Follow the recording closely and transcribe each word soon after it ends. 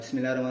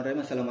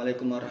Bismillahirrahmanirrahim.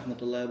 Assalamualaikum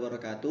warahmatullahi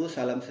wabarakatuh.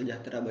 Salam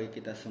sejahtera bagi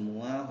kita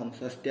semua. Om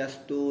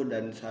Swastiastu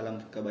dan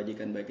salam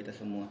kebajikan bagi kita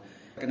semua.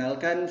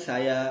 Kenalkan,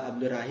 saya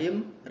Kak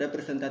Rahim,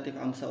 representatif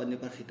AMSA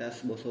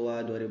Universitas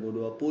Bosowa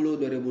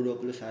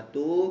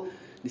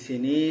 2020-2021. Di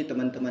sini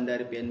teman-teman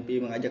dari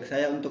PNP mengajak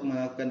saya untuk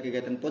melakukan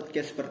kegiatan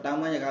podcast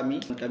pertamanya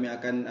kami. Kami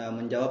akan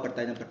menjawab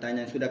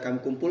pertanyaan-pertanyaan yang sudah kami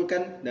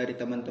kumpulkan dari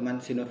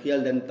teman-teman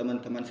sinovial dan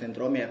teman-teman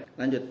sentromer.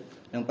 Lanjut.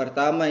 Yang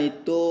pertama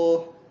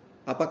itu,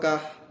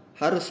 apakah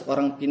harus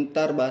orang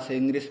pintar bahasa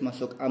Inggris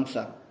masuk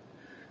AMSA?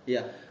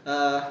 Ya,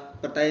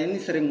 pertanyaan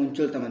ini sering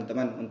muncul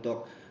teman-teman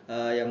untuk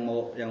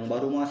yang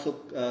baru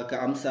masuk ke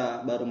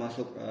AMSA, baru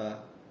masuk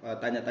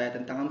tanya-tanya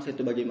tentang AMSA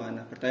itu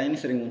bagaimana. Pertanyaan ini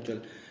sering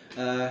muncul.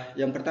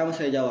 Yang pertama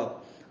saya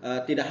jawab,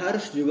 tidak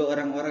harus juga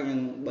orang-orang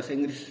yang bahasa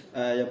Inggris,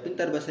 yang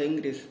pintar bahasa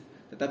Inggris.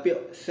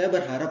 Tetapi saya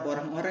berharap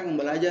orang-orang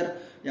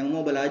yang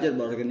mau belajar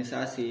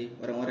berorganisasi,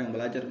 orang-orang yang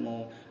belajar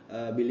mau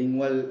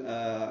bilingual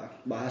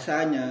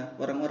bahasanya,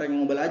 orang-orang yang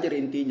mau belajar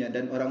intinya,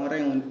 dan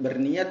orang-orang yang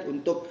berniat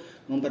untuk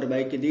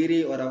memperbaiki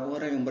diri,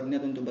 orang-orang yang berniat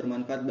untuk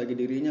bermanfaat bagi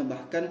dirinya,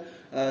 bahkan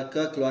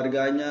ke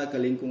keluarganya,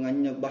 ke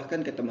lingkungannya,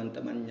 bahkan ke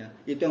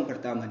teman-temannya. Itu yang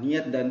pertama,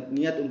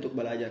 niat untuk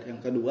belajar.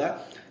 Yang kedua,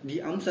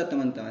 di AMSA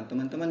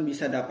teman-teman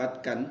bisa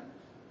dapatkan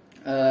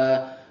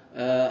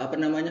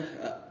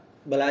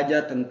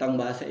belajar tentang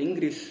bahasa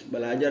Inggris,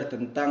 belajar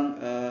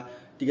tentang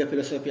 3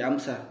 filosofi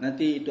AMSA.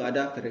 Nanti itu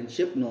ada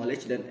friendship,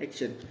 knowledge, dan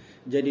action.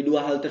 Jadi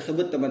 2 hal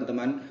tersebut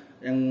teman-teman,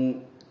 yang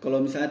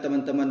kalau misalnya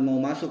teman-teman mau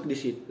masuk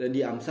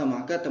di AMSA,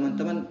 maka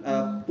teman-teman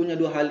punya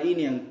 2 hal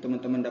ini yang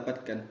teman-teman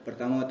dapatkan.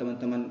 Pertama,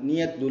 teman-teman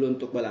niat dulu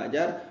untuk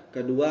belajar.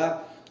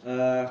 Kedua,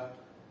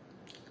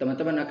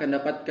 teman-teman akan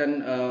dapatkan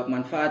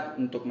manfaat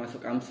untuk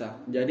masuk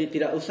AMSA. Jadi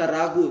tidak usah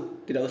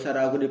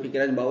ragu di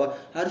pikiran bahwa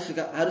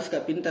harus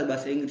pintar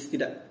bahasa Inggris.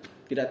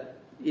 Tidak,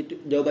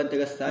 itu jawaban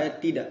tegas saya,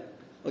 tidak.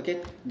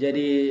 Oke,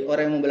 jadi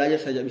orang yang mau belajar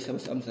saja bisa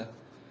masuk AMSA.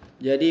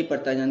 Jadi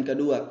pertanyaan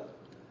kedua,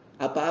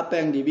 apa-apa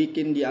yang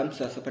dibikin di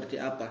AMSA seperti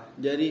apa?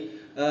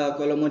 Jadi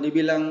kalau mau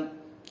dibilang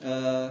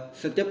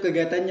setiap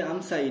kegiatannya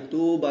AMSA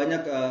itu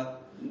banyak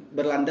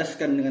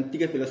berlandaskan dengan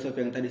 3 filosofi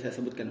yang tadi saya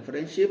sebutkan,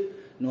 friendship,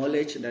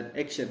 knowledge, dan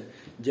action.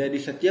 Jadi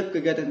setiap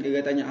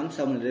kegiatan-kegiatannya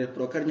AMSA, mulai dari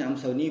prokernya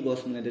AMSA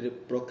Unibos, mulai dari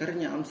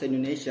prokernya AMSA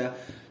Indonesia,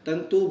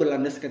 tentu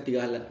berlandaskan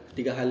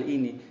tiga hal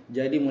ini.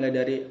 Jadi mulai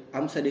dari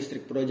AMSA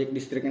District Project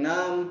Distrik 6,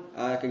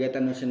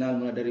 kegiatan nasional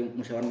mulai dari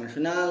musyawarah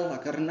nasional,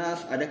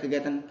 Rakernas, ada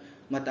kegiatan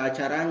mata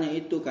acaranya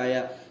itu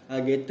kayak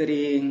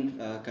gathering,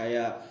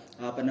 kayak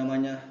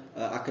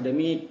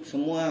akademik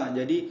semua.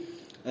 Jadi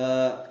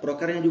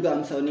prokernya juga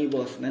AMSA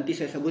Unibos. Nanti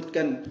saya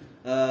sebutkan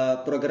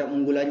program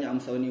unggulannya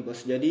AMSA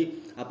Unibos.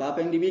 Jadi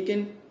apa-apa yang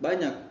dibikin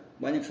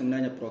banyak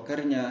sebenarnya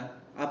prokernya.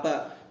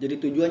 Jadi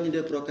tujuannya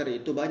dari proker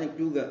itu banyak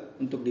juga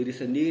untuk diri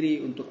sendiri,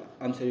 untuk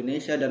AMSA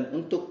Indonesia, dan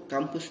untuk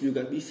kampus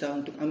juga bisa,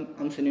 untuk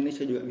AMSA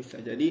Indonesia juga bisa.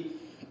 Jadi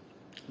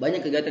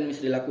banyak kegiatan yang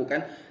bisa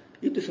dilakukan.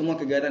 Itu semua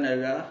kegiatan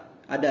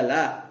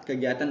adalah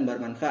kegiatan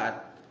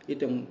bermanfaat.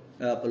 Itu yang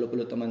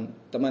perlu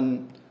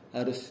teman-teman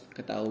harus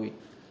ketahui.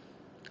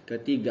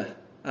 Ketiga,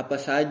 apa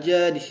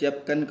saja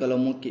disiapkan kalau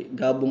mau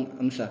gabung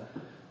AMSA?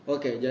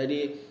 Oke,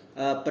 jadi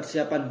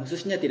persiapan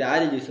khususnya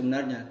tidak ada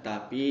sebenarnya,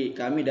 tapi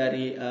kami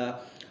dari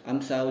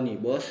AMSA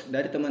Unibos,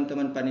 dari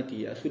teman-teman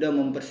panitia sudah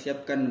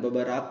mempersiapkan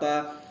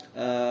beberapa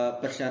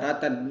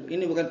persyaratan.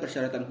 Ini bukan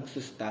persyaratan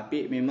khusus,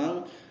 tapi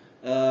memang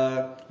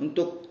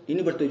untuk ini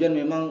bertujuan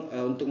memang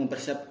untuk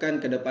mempersiapkan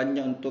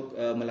kedepannya untuk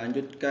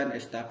melanjutkan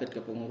estafet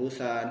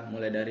kepengurusan,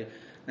 mulai dari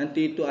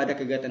nanti itu ada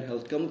kegiatan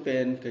health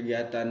campaign,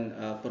 kegiatan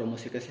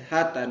promosi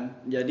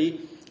kesehatan.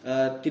 Jadi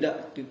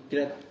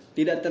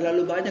tidak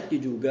terlalu banyak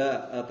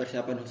juga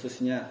persiapan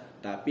khususnya,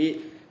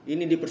 tapi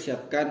ini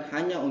dipersiapkan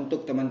hanya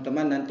untuk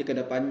teman-teman nanti ke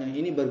depannya.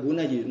 Ini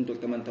berguna untuk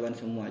teman-teman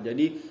semua.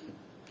 Jadi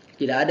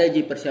tidak ada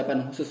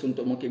persiapan khusus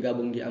untuk mau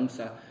gabung di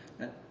AMSA.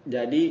 Nah,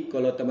 jadi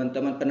kalau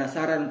teman-teman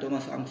penasaran untuk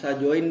masuk AMSA,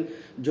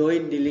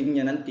 join di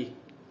linknya nanti.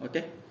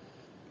 Oke?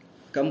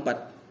 Keempat,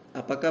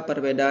 apakah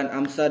perbedaan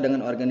AMSA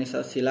dengan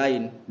organisasi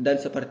lain? Dan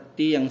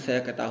seperti yang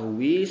saya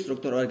ketahui,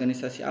 struktur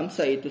organisasi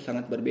AMSA itu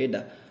sangat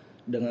berbeda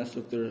dengan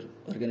struktur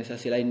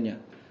organisasi lainnya,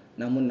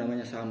 namun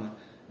namanya sama.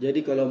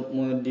 Jadi kalau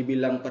mau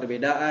dibilang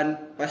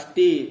perbedaan,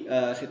 pasti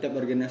setiap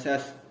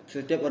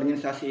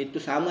organisasi itu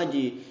sama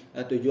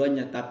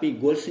tujuannya, tapi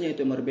goalsnya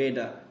itu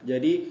berbeda.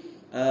 Jadi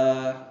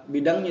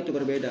bidangnya itu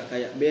berbeda.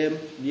 Kayak BEM,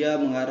 dia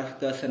mengarah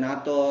ke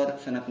senat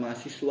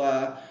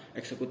mahasiswa,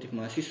 eksekutif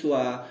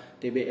mahasiswa.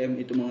 TBM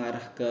itu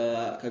mengarah ke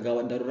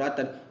kegawat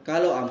daruratan.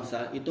 Kalau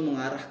AMSA itu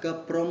mengarah ke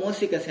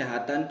promosi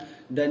kesehatan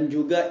dan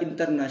juga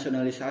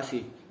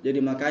internasionalisasi. Jadi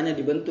makanya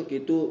dibentuk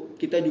itu,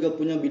 kita juga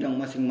punya bidang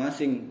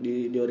masing-masing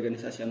di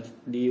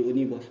organisasi di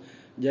Unibos.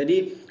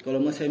 Jadi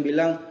kalau mau saya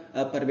bilang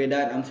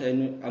perbedaan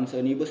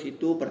AMSA Unibos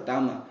itu,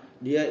 pertama,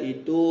 dia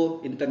itu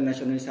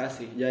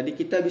internasionalisasi. Jadi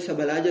kita bisa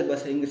belajar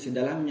bahasa Inggris di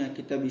dalamnya,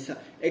 kita bisa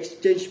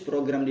exchange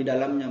program di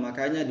dalamnya.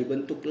 Makanya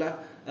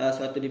dibentuklah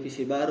suatu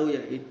divisi baru,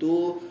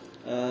 yaitu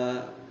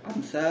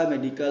AMSA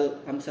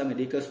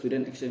Medical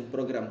Student Exchange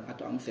Program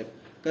atau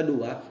AMSEP.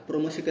 Kedua,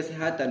 promosi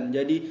kesehatan.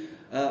 Jadi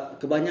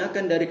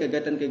kebanyakan dari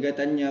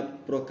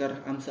kegiatan-kegiatannya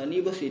Proker AMSA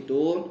Unibos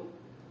itu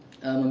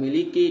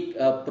memiliki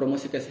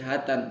promosi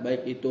kesehatan,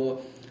 baik itu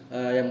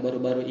yang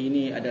baru-baru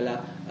ini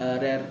adalah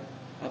rare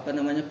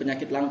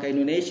penyakit langka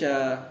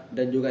Indonesia,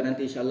 dan juga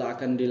nanti insya Allah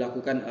akan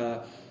dilakukan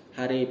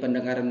Hari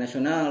Pendengaran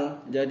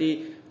Nasional.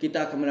 Jadi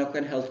kita akan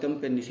melakukan health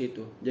campaign di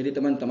situ. Jadi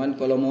teman-teman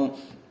kalau mau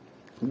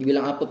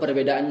dibilang apa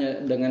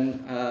perbedaannya dengan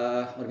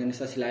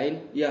organisasi lain,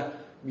 ya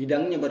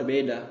bidangnya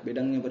berbeda.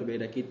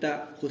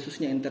 Kita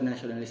khususnya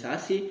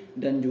internasionalisasi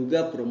dan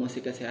juga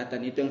promosi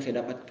kesehatan, itu yang saya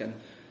dapatkan.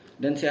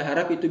 Dan saya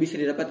harap itu bisa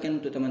didapatkan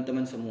untuk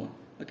teman-teman semua.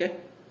 Oke?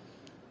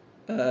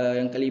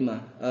 Yang kelima,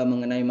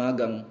 mengenai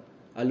magang.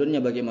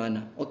 Alurnya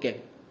bagaimana?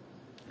 Oke.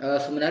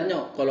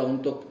 Sebenarnya kalau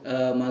untuk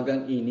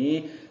magang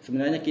ini,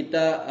 sebenarnya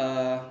kita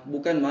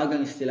bukan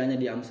magang istilahnya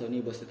di AMSA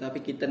Unibos,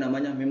 tetapi kita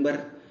namanya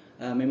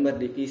member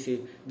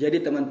divisi. Jadi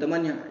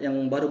teman-teman yang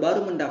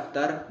baru-baru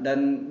mendaftar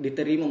dan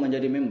diterima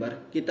menjadi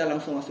member, kita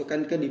langsung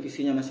masukkan ke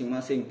divisinya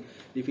masing-masing,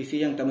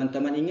 divisi yang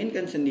teman-teman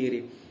inginkan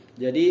sendiri.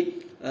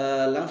 Jadi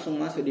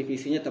langsung masuk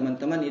divisinya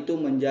teman-teman itu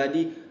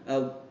menjadi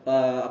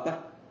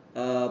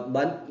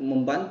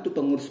membantu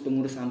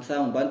pengurus-pengurus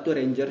AMSA, membantu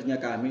rangernya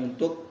kami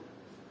untuk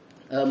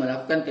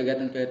melakukan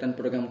kegiatan-kegiatan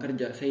program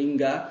kerja,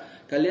 sehingga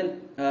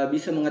kalian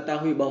bisa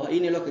mengetahui bahwa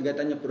ini loh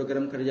kegiatannya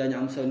program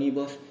kerjanya AMSA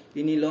Unibos,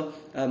 ini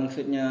loh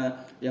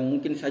maksudnya yang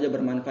mungkin saja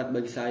bermanfaat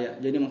bagi saya.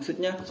 Jadi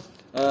maksudnya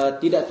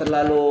tidak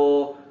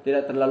terlalu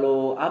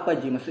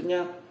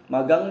maksudnya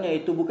magangnya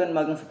itu bukan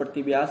magang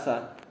seperti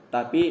biasa,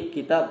 tapi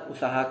kita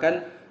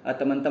usahakan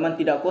teman-teman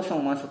tidak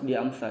kosong masuk di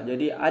AMSA.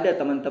 Jadi ada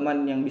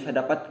teman-teman yang bisa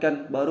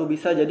dapatkan baru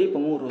bisa jadi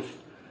pengurus.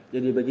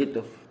 Jadi begitu.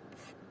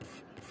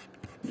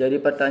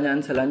 Jadi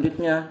pertanyaan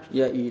selanjutnya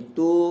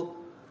yaitu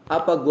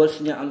apa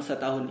goalsnya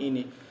AMSA tahun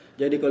ini.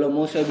 Jadi kalau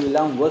mau saya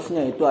bilang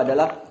goalsnya itu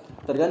adalah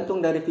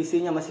tergantung dari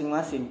visinya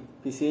masing-masing.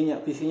 Visinya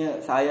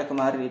saya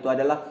kemarin itu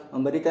adalah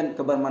memberikan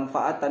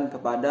kebermanfaatan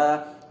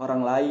kepada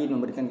orang lain,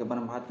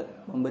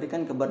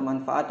 memberikan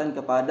kebermanfaatan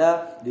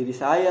kepada diri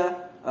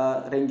saya,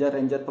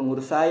 ranger-ranger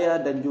pengurus saya,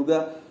 dan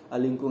juga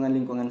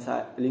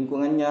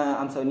lingkungannya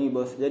AMSA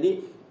Unibos. Jadi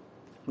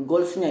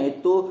goalsnya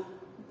itu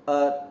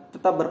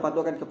tetap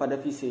berpatokan kepada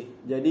visi.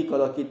 Jadi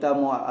kalau kita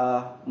mau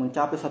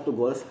mencapai satu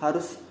goals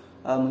harus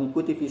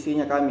mengikuti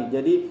visinya kami.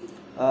 Jadi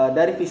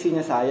dari visinya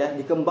saya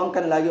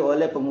dikembangkan lagi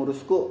oleh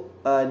pengurusku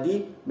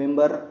di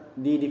member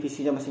di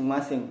divisinya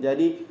masing-masing.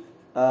 Jadi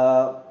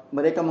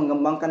mereka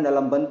mengembangkan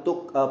dalam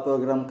bentuk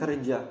program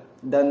kerja,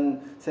 dan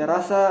saya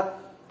rasa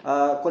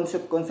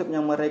konsep-konsep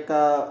yang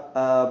mereka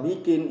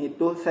bikin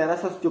itu saya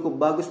rasa cukup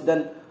bagus,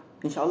 dan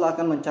insya Allah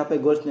akan mencapai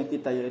goalsnya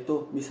kita,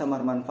 yaitu bisa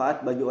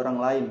bermanfaat bagi orang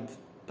lain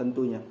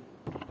tentunya.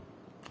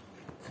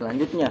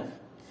 Selanjutnya,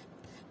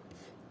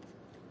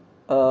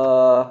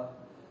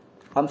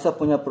 AMSA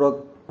punya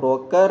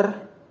proker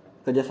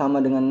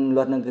kerjasama dengan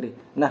luar negeri.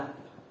 Nah,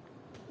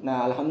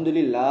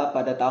 alhamdulillah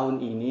pada tahun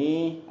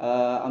ini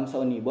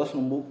AMSA Unibos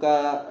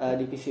membuka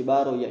divisi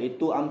baru,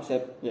 yaitu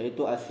AMSEP,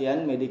 yaitu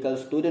ASEAN Medical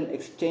Student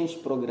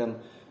Exchange Program.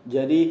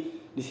 Jadi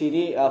di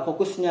sini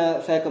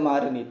fokusnya saya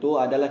kemarin itu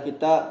adalah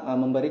kita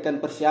memberikan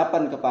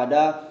persiapan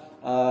kepada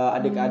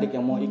adik-adik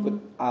yang mau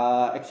ikut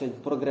exchange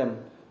program.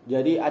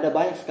 Jadi ada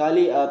banyak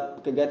sekali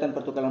kegiatan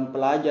pertukaran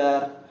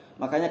pelajar.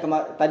 Makanya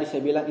tadi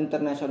saya bilang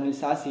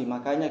internasionalisasi.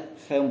 Makanya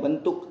saya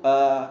membentuk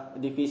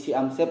divisi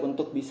AMSEP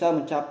untuk bisa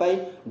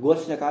mencapai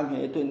goalsnya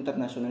kami, yaitu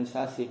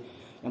internasionalisasi.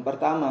 Yang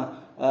pertama,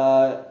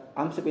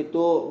 AMSEP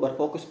itu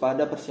berfokus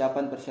pada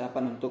persiapan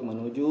untuk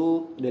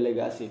menuju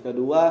delegasi.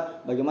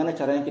 Kedua, bagaimana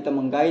caranya kita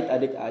menggait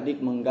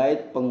adik-adik,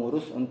 menggait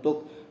pengurus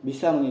untuk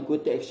bisa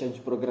mengikuti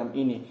exchange program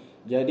ini.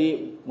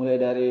 Jadi mulai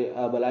dari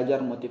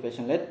belajar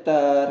motivation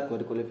letter,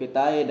 curriculum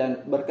vitae,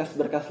 dan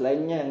berkas-berkas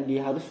lainnya yang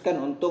diharuskan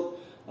untuk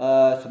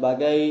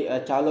sebagai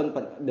calon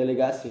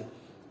delegasi.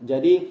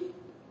 Jadi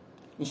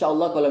insya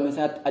Allah kalau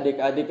misalnya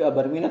adik-adik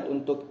berminat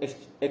untuk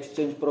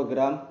exchange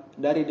program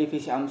dari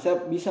divisi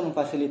AMSEP, bisa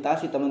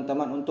memfasilitasi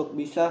teman-teman untuk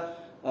bisa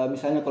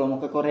misalnya kalau mau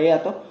ke Korea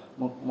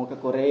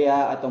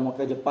atau mau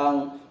ke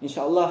Jepang,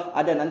 insya Allah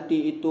ada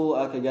nanti itu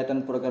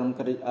kegiatan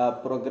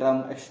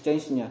program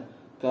exchange-nya.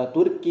 Ke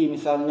Turki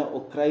misalnya,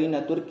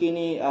 Ukraina, Turki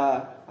ini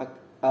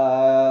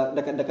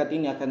dekat-dekat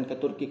ini akan ke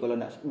Turki, kalau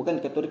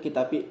bukan ke Turki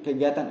tapi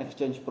kegiatan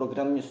exchange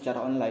programnya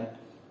secara online.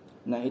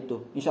 Nah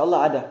itu insya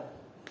Allah ada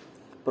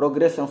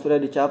progres yang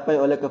sudah dicapai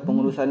oleh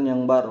kepengurusan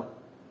yang baru.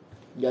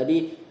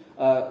 Jadi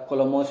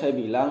kalau mau saya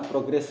bilang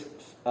progres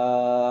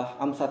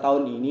AMSA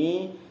tahun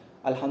ini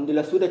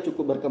alhamdulillah sudah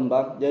cukup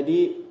berkembang.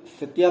 Jadi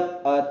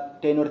setiap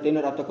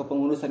tenor-tenor atau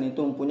kepengurusan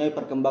itu mempunyai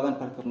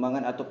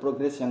perkembangan atau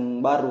progres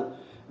yang baru.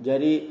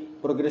 Jadi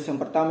progres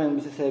yang pertama yang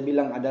bisa saya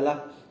bilang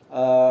adalah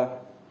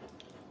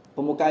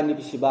pembukaan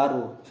divisi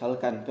baru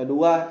misalkan.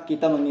 Kedua,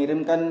 kita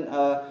mengirimkan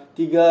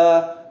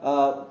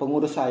 3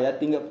 pengurus saya,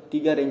 3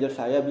 ranger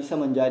saya bisa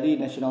menjadi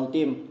national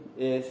team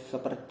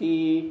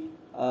seperti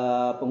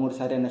pengurus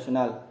harian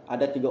nasional.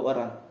 Ada 3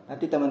 orang.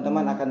 Nanti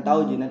teman-teman akan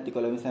tahu nanti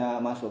kalau misalnya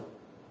masuk.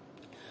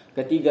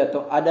 Ketiga,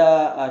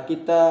 ada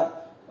kita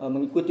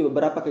mengikuti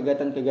beberapa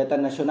kegiatan-kegiatan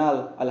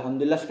nasional.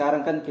 Alhamdulillah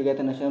sekarang kan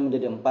kegiatan nasional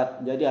menjadi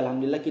 4. Jadi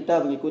alhamdulillah kita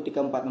mengikuti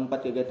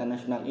keempat kegiatan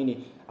nasional ini.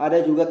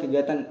 Ada juga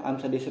kegiatan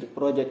AMSA District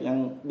Project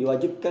yang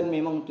diwajibkan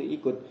memang untuk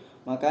ikut.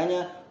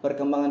 Makanya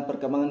perkembangan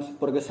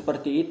progres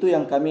seperti itu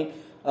yang kami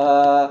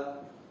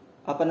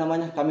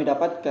kami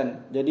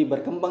dapatkan. Jadi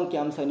berkembang Ki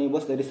AMSA ini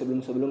bos dari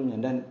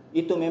sebelum-sebelumnya, dan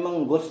itu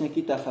memang goalsnya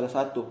kita salah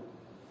satu.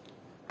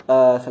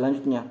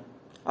 Selanjutnya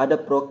ada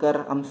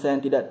proker AMSA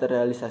yang tidak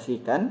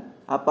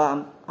terrealisasikan.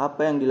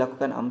 Apa yang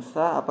dilakukan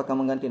AMSA? Apakah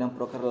mengganti dengan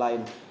proker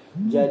lain?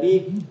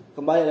 Jadi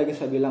kembali lagi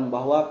saya bilang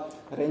bahwa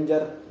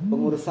ranger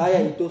pengurus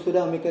saya itu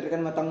sudah memikirkan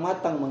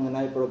matang-matang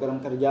mengenai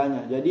program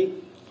kerjanya.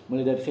 Jadi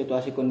mulai dari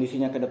situasi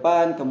kondisinya ke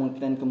depan,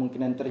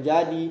 kemungkinan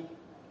terjadi.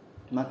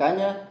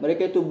 Makanya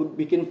mereka itu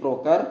bikin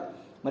proker,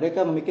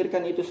 mereka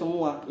memikirkan itu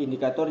semua,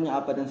 indikatornya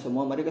apa dan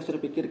semua mereka sudah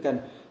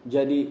pikirkan.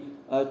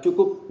 Jadi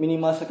cukup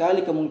minimal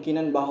sekali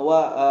kemungkinan bahwa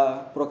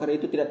proker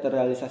itu tidak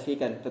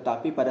terrealisasikan.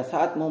 Tetapi pada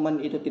saat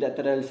momen itu tidak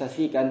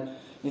terrealisasikan,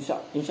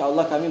 insya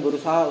Allah kami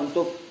berusaha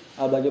untuk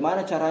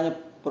bagaimana caranya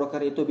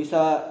proker itu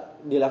bisa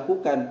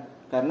dilakukan.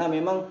 Karena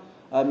memang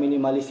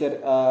minimalisir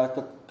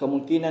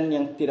kemungkinan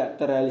yang tidak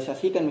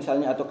terrealisasikan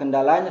misalnya, atau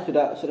kendalanya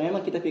sudah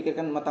memang kita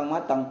pikirkan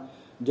matang-matang.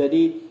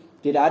 Jadi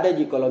tidak ada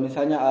kalau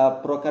misalnya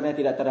prokernya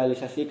tidak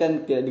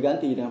terrealisasikan, tidak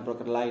diganti dengan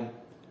proker lain.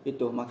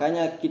 Itu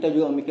makanya kita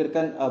juga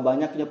memikirkan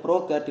banyaknya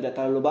proker, tidak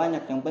terlalu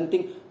banyak. Yang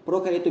penting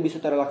proker itu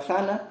bisa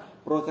terlaksana,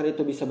 proker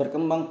itu bisa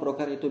berkembang,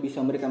 proker itu bisa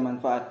memberikan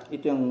manfaat.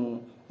 Itu yang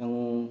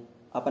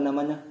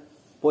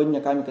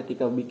poinnya kami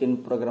ketika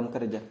bikin program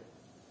kerja.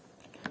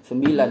 10.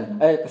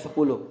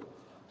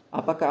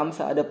 Apakah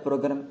AMSA ada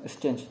program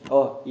exchange?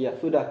 Oh iya,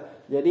 sudah.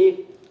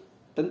 Jadi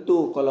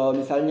tentu kalau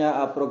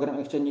misalnya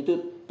program exchange itu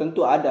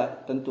tentu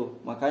ada.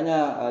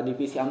 Makanya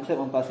divisi AMSA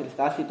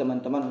memfasilitasi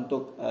teman-teman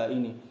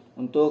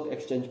untuk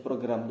exchange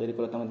program. Jadi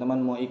kalau teman-teman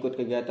mau ikut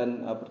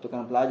kegiatan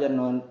pertukaran pelajar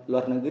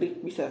luar negeri,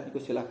 bisa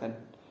ikut silakan.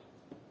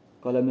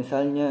 Kalau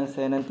misalnya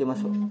saya nanti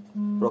masuk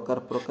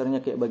proker-prokernya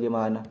kayak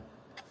bagaimana?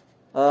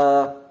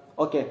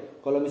 Oke.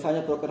 Kalau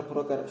misalnya proker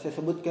saya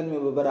sebutkan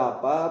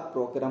beberapa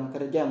program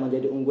kerja yang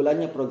menjadi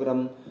unggulannya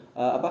program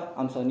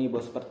AMSA ini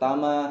bos.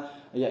 Pertama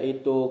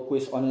yaitu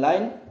kuis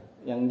online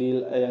yang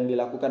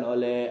dilakukan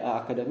oleh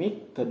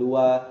akademik.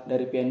 Kedua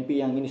dari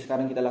PNP yang ini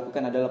sekarang kita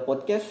lakukan adalah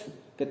podcast.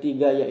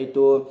 Ketiga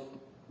yaitu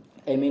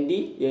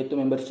MND yaitu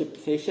membership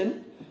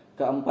session.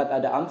 Keempat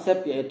ada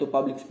AMSEP yaitu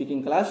public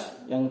speaking class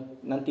yang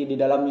nanti di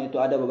dalamnya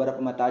itu ada beberapa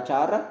mata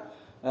acara.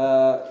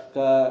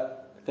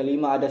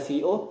 Kelima ada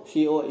CEO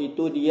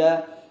itu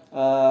dia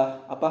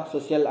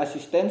social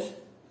assistance,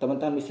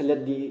 teman-teman bisa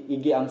lihat di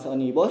IG AMSA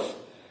Unibos.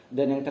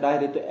 Dan yang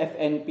terakhir itu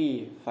FNP,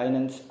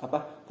 finance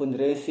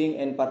fundraising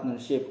and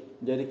partnership.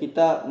 Jadi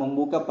kita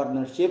membuka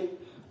partnership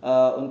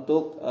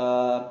untuk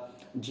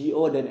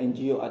GO dan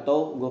NGO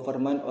atau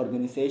government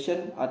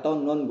organization atau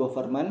non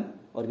government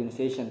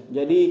organization.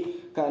 Jadi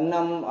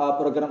keenam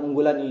program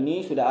unggulan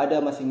ini sudah ada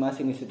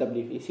masing-masing di setiap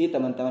divisi.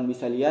 Teman-teman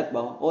bisa lihat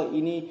bahwa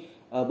ini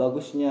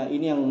bagusnya,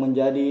 ini yang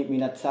menjadi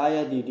minat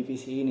saya di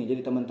divisi ini.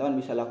 Jadi teman-teman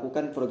bisa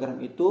lakukan program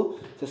itu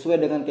sesuai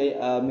dengan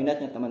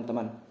minatnya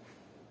teman-teman.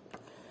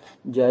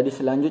 Jadi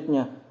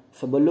selanjutnya,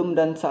 sebelum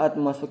dan saat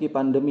memasuki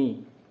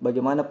pandemi,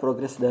 bagaimana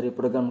progres dari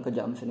program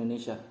kerja AMSA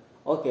Indonesia?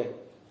 Oke,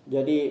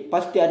 jadi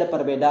pasti ada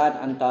perbedaan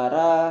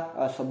antara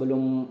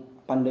sebelum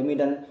pandemi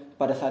dan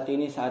pada saat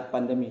ini saat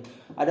pandemi.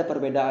 Ada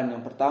perbedaan.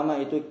 Yang pertama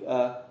itu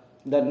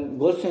dan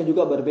goalsnya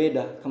juga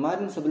berbeda.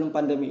 Kemarin sebelum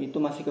pandemi itu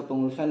masih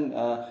kepengurusan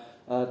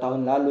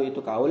tahun lalu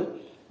itu Kaul,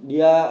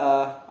 dia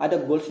ada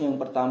goalsnya.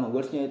 Yang pertama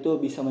goalsnya itu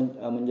bisa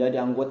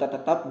menjadi anggota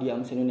tetap di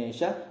AMSA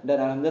Indonesia,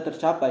 dan alhamdulillah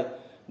tercapai.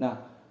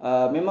 Nah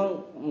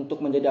memang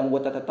untuk menjadi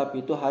anggota tetap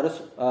itu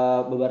harus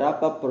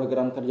beberapa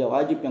program kerja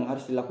wajib yang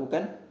harus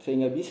dilakukan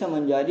sehingga bisa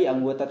menjadi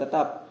anggota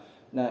tetap.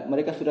 Nah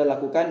mereka sudah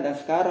lakukan, dan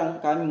sekarang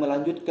kami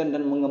melanjutkan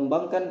dan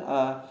mengembangkan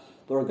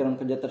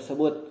program kerja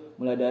tersebut.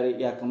 Mulai dari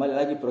kembali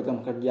lagi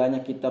program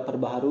kerjanya kita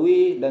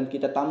perbaharui dan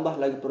kita tambah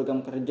lagi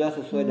program kerja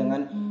sesuai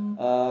dengan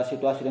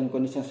situasi dan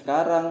kondisi yang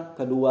sekarang.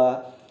 Kedua,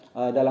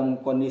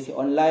 dalam kondisi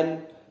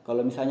online,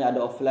 kalau misalnya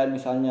ada offline,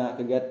 misalnya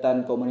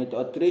kegiatan community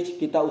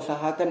outreach, kita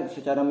usahakan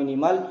secara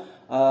minimal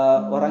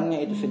orangnya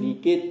itu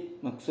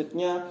sedikit,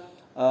 maksudnya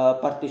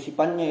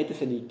partisipannya itu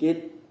sedikit.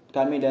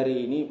 Kami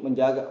dari ini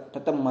menjaga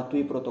tetap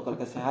mematuhi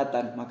protokol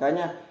kesehatan.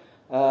 Makanya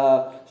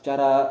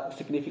secara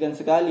signifikan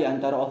sekali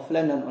antara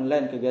offline dan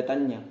online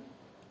kegiatannya.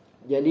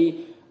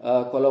 Jadi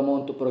kalau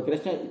mau untuk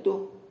progresnya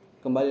itu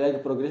kembali lagi,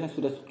 progresnya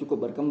sudah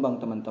cukup berkembang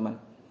teman-teman.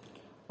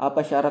 Apa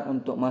syarat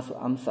untuk masuk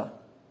AMSA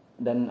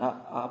dan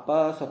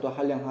apa satu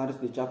hal yang harus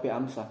dicapai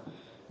AMSA?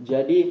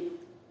 Jadi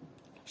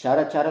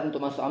syarat-syarat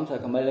untuk masuk AMSA,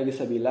 kembali lagi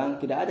saya bilang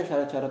tidak ada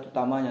syarat-syarat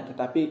utamanya,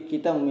 tetapi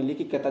kita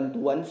memiliki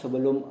ketentuan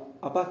sebelum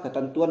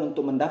ketentuan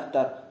untuk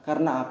mendaftar.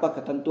 Karena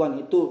ketentuan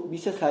itu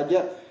bisa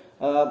saja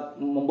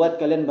membuat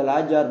kalian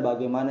belajar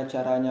bagaimana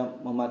caranya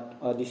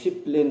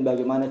disiplin,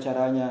 bagaimana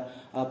caranya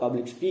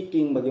public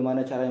speaking,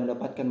 bagaimana caranya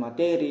mendapatkan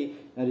materi.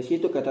 Nah di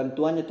situ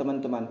ketentuannya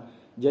teman-teman.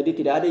 Jadi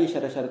tidak ada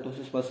syarat-syarat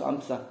khusus masuk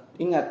AMSA.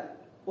 Ingat,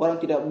 orang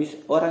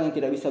yang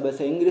tidak bisa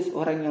bahasa Inggris,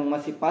 orang yang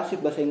masih pasif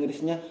bahasa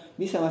Inggrisnya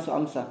bisa masuk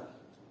AMSA.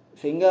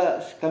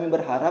 Sehingga kami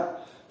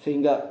berharap,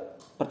 sehingga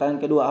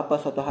pertanyaan kedua, apa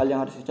suatu hal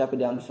yang harus dicapai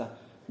di AMSA?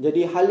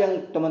 Jadi hal yang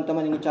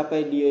teman-teman ingin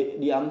capai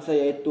di AMSA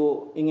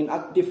yaitu ingin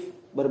aktif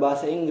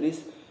berbahasa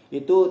Inggris,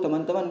 itu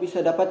teman-teman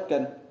bisa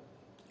dapatkan.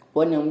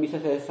 Poin yang bisa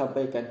saya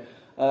sampaikan,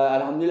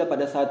 alhamdulillah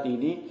pada saat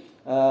ini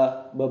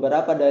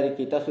beberapa dari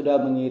kita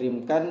sudah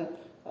mengirimkan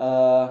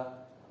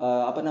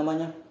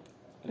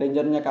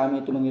rangernya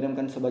kami itu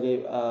mengirimkan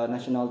sebagai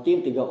national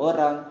team 3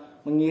 orang,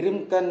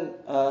 mengirimkan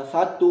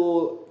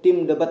satu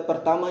tim debat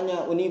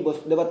pertamanya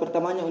Unibos.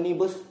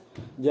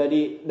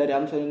 Jadi dari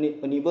AMSA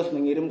Unibos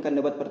mengirimkan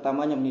debat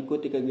pertamanya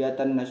mengikuti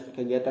kegiatan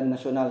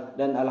nasional,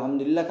 dan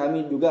alhamdulillah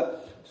kami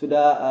juga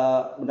sudah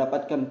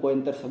mendapatkan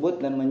poin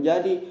tersebut dan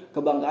menjadi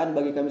kebanggaan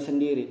bagi kami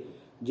sendiri.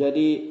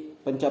 Jadi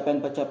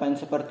pencapaian-pencapaian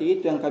seperti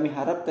itu yang kami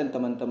harapkan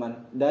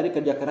teman-teman dari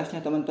kerja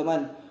kerasnya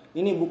teman-teman.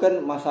 Ini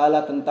bukan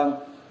masalah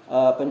tentang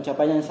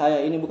pencapaian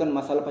saya, ini bukan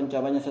masalah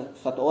pencapaian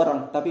satu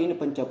orang, tapi ini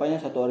pencapaian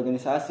satu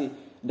organisasi.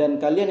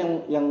 Dan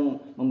kalian yang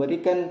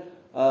memberikan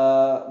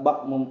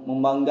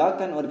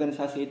membanggakan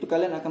organisasi itu,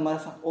 kalian akan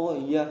merasa, oh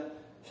iya,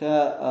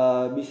 saya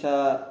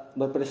bisa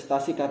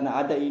berprestasi karena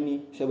ada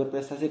ini, saya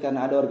berprestasi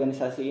karena ada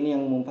organisasi ini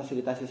yang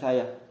memfasilitasi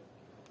saya.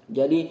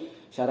 Jadi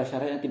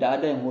syarat-syaratnya tidak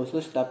ada yang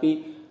khusus,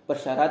 tapi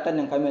persyaratan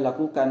yang kami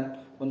lakukan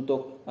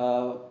untuk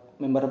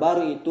member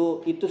baru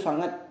itu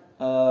sangat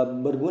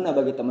berguna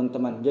bagi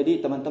teman-teman.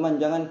 Jadi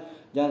teman-teman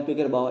jangan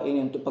pikir bahwa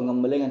ini untuk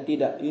pengembelengan,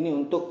 tidak. Ini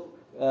untuk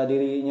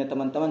dirinya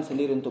teman-teman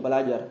sendiri untuk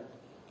belajar.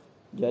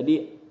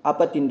 Jadi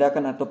apa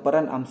tindakan atau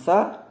peran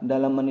AMSA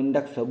dalam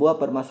menindak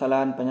sebuah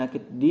permasalahan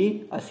penyakit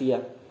di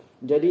Asia?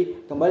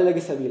 Jadi kembali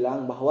lagi saya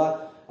bilang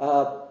bahwa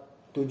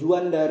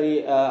tujuan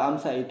dari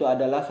AMSA itu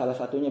adalah, salah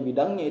satunya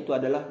bidangnya itu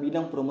adalah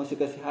bidang promosi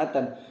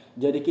kesehatan.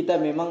 Jadi kita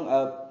memang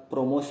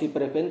promosi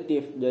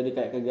preventif. Jadi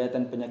kayak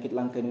kegiatan penyakit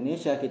langka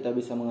Indonesia, kita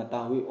bisa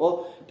mengetahui,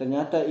 oh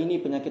ternyata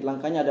ini penyakit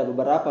langkanya ada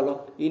beberapa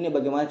loh. Ini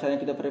bagaimana caranya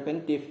kita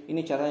preventif.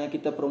 Ini caranya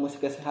kita promosi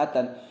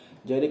kesehatan.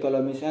 Jadi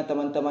kalau misalnya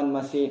teman-teman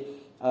masih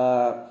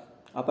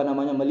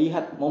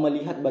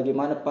melihat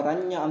bagaimana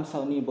perannya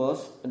AMSA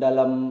Unibos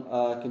dalam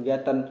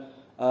kegiatan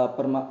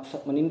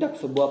menindak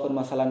sebuah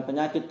permasalahan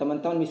penyakit,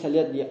 teman-teman bisa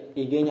lihat di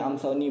IG-nya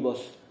AMSA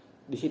Unibos.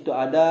 Di situ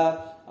ada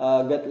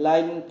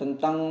guideline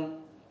tentang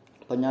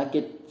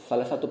penyakit,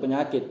 salah satu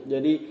penyakit.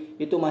 Jadi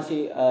itu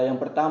masih yang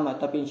pertama,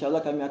 tapi insya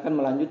Allah kami akan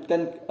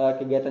melanjutkan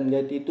kegiatan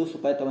itu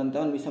supaya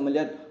teman-teman bisa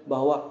melihat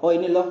bahwa oh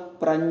ini loh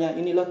perannya,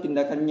 ini loh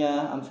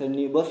tindakannya AMSA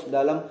Unibos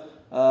dalam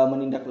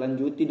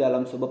menindaklanjuti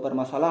dalam sebuah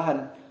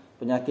permasalahan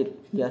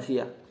penyakit di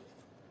Asia.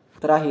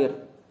 Terakhir,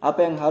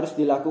 apa yang harus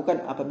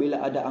dilakukan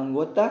apabila ada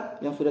anggota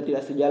yang sudah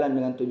tidak sejalan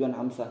dengan tujuan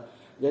AMSA?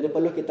 Jadi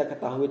perlu kita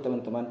ketahui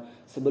teman-teman,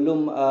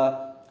 sebelum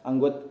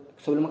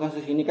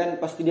kasus ini kan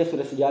pasti dia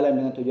sudah sejalan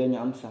dengan tujuannya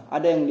AMSA.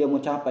 Ada yang dia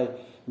mau capai.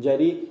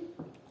 Jadi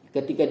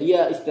ketika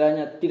dia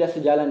istilahnya tidak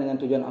sejalan dengan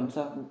tujuan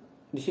AMSA,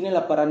 di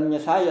sinilah perannya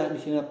saya,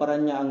 di sinilah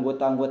perannya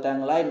anggota-anggota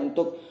yang lain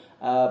untuk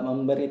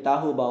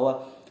memberitahu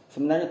bahwa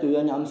sebenarnya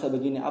tujuannya AMSA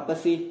begini. Apa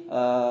sih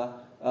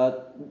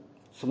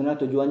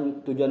sebenarnya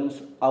tujuan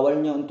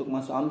awalnya untuk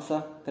masuk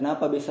AMSA?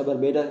 Kenapa bisa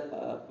berbeda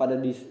pada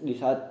di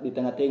saat di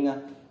tengah-tengah?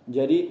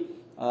 Jadi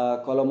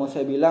kalau mau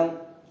saya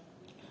bilang,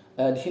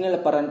 di sini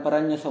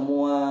peran-perannya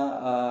semua,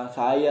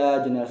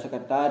 saya, General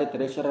Secretary,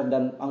 Treasurer,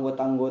 dan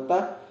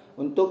anggota-anggota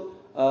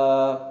untuk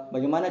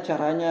bagaimana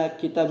caranya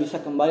kita bisa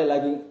kembali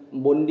lagi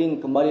bonding,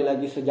 kembali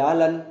lagi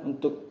sejalan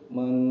untuk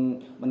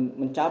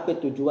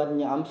mencapai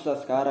tujuannya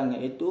AMSA sekarang,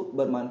 yaitu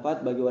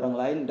bermanfaat bagi orang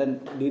lain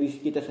dan diri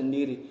kita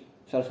sendiri.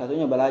 Salah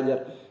satunya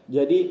belajar.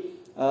 Jadi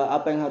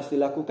apa yang harus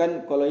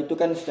dilakukan? Kalau itu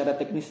kan secara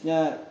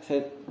teknisnya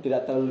saya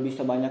tidak terlalu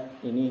bisa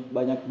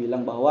banyak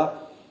bilang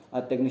bahwa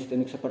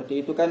teknis-teknik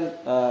seperti itu kan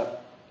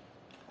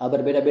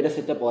berbeda-beda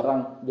setiap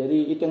orang.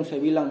 Jadi itu yang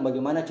saya bilang,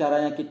 bagaimana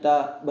caranya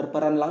kita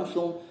berperan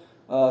langsung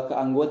ke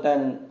anggota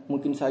yang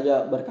mungkin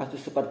saja berkasus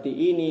seperti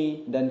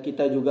ini, dan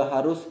kita juga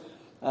harus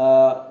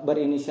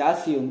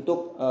berinisiasi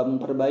untuk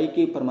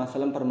memperbaiki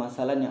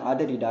permasalahan-permasalahan yang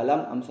ada di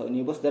dalam AMSA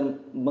Unibos dan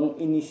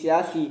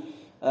menginisiasi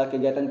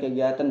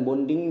kegiatan-kegiatan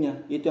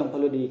bondingnya. Itu yang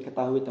perlu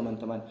diketahui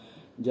teman-teman.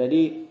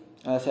 Jadi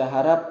saya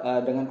harap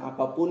dengan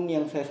apapun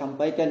yang saya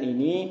sampaikan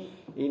ini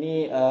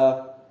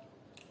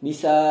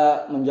bisa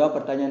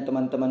menjawab pertanyaan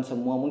teman-teman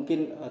semua.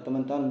 Mungkin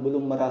teman-teman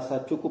belum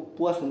merasa cukup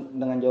puas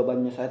dengan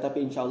jawabannya saya,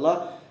 tapi insya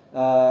Allah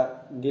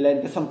di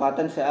lain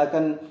kesempatan saya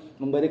akan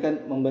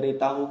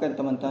memberitahukan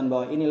teman-teman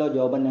bahwa ini loh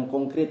jawaban yang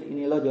konkret,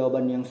 ini loh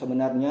jawaban yang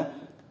sebenarnya.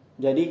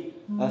 Jadi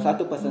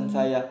satu pesan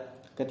saya,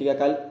 ketika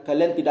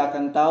kalian tidak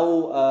akan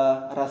tahu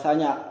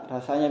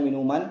rasanya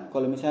minuman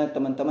kalau misalnya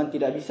teman-teman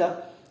tidak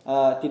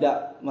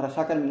tidak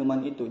merasakan minuman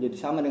itu. Jadi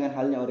sama dengan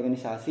halnya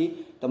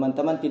organisasi,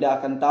 teman-teman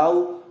tidak akan tahu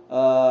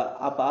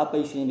apa-apa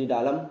isinya di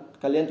dalam.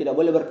 Kalian tidak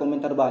boleh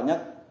berkomentar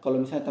banyak kalau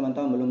misalnya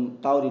teman-teman belum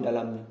tahu di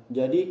dalamnya.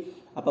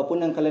 Jadi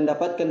apapun yang kalian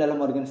dapatkan dalam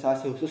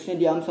organisasi, khususnya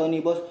di AMSA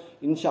Unibos,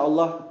 insya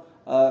Allah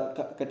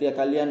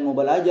ketika kalian mau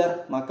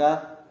belajar,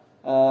 maka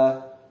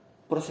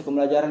proses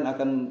pembelajaran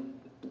akan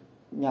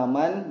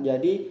nyaman.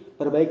 Jadi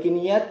perbaiki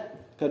niat,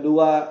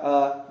 kedua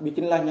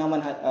bikinlah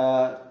nyaman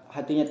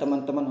hatinya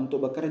teman-teman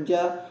untuk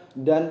bekerja,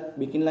 dan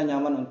bikinlah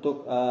nyaman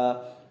untuk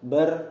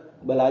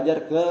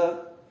belajar ke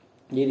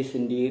diri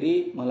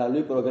sendiri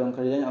melalui program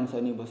kerjanya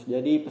AMSA Unibos.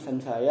 Jadi pesan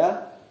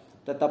saya,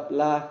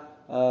 tetaplah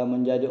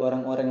menjadi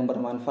orang-orang yang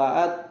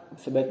bermanfaat.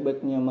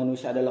 Sebaik-baiknya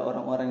manusia adalah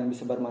orang-orang yang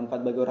bisa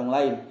bermanfaat bagi orang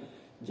lain.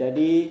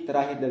 Jadi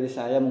terakhir dari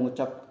saya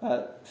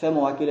saya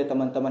mewakili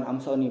teman-teman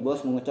AMSA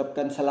Unibos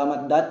mengucapkan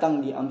selamat datang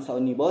di AMSA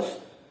Unibos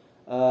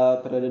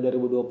periode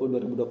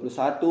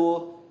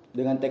 2020-2021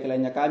 dengan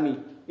tagline-nya kami,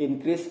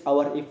 increase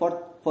our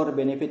effort for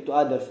benefit to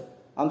others.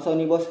 AMSA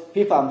Unibos,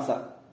 Viva AMSA.